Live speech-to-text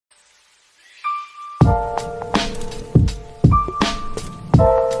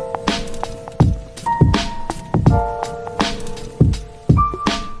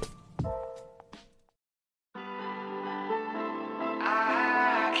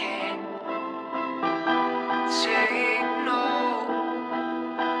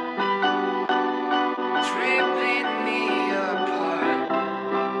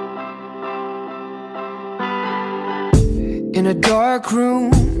In a dark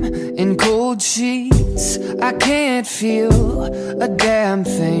room, in cold sheets, I can't feel a damn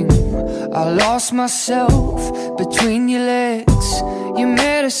thing. I lost myself between your legs. Your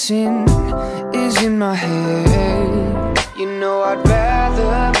medicine is in my head. You know I'd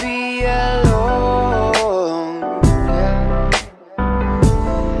rather be alone, yeah.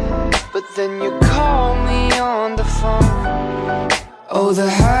 But then you call me on the phone. Oh, the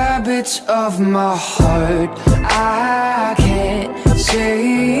habits of my heart, I can't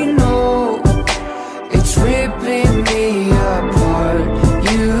say no. It's ripping me apart.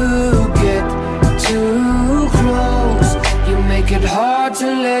 You get too close. You make it hard to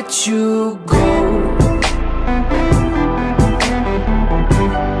let you go.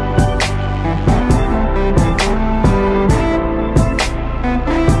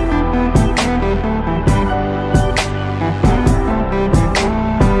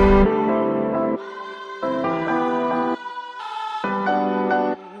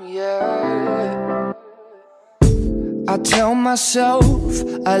 I tell myself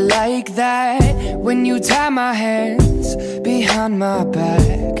I like that when you tie my hands behind my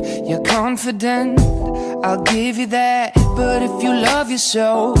back. You're confident, I'll give you that. But if you love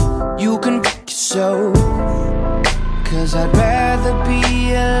yourself, you can f*** yourself. 'Cause I'd rather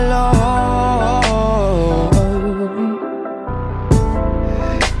be alone.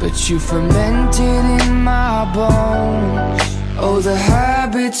 But you fermented in my bones. Oh, the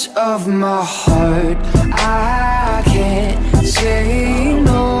habits of my heart, I can't say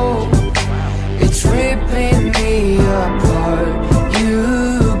no. It's ripping me apart. You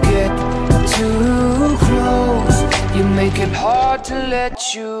get too close. You make it hard to let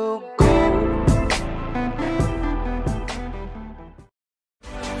you go.